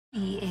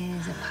He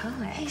is a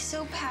poet. He's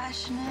so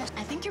passionate.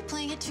 I think you're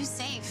playing it too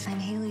safe. I'm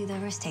Haley, the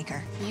risk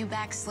taker. You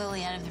back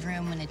slowly out of the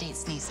room when a date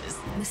sneezes.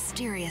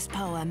 Mysterious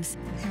poems.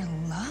 They're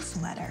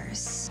love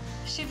letters.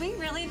 Should we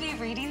really be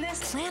reading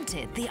this?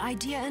 Planted the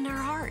idea in her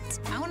heart.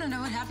 I want to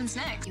know what happens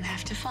next. You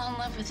have to fall in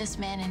love with this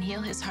man and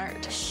heal his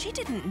heart. She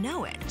didn't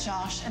know it.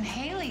 Josh and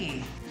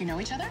Haley. You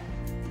know each other?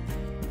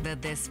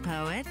 But this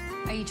poet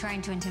Are you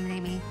trying to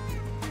intimidate me?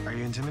 Are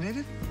you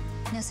intimidated?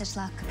 No such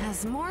luck.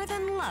 has more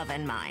than love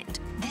in mind.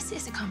 This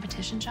is a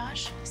competition,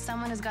 Josh.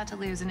 Someone has got to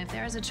lose, and if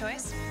there is a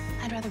choice,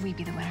 I'd rather we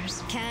be the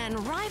winners. Can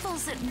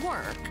rivals at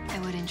work I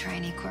wouldn't try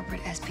any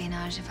corporate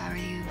espionage if I were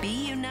you.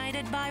 be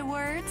united by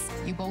words?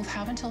 You both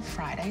have until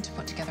Friday to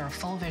put together a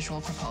full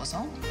visual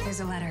proposal. There's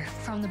a letter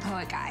from the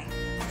poet guy.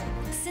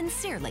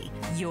 Sincerely,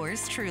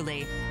 yours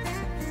truly.